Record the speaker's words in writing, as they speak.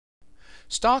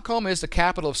Stockholm is the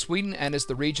capital of Sweden and is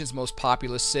the region's most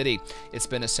populous city. It's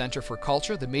been a center for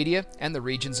culture, the media, and the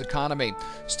region's economy.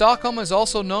 Stockholm is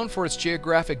also known for its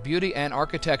geographic beauty and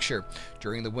architecture.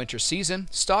 During the winter season,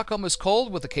 Stockholm is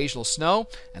cold with occasional snow,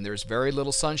 and there is very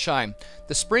little sunshine.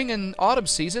 The spring and autumn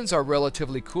seasons are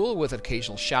relatively cool with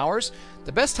occasional showers.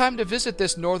 The best time to visit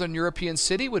this northern European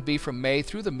city would be from May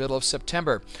through the middle of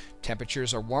September.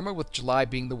 Temperatures are warmer, with July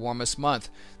being the warmest month.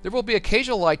 There will be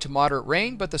occasional light to moderate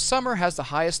rain, but the summer has the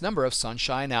highest number of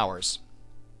sunshine hours.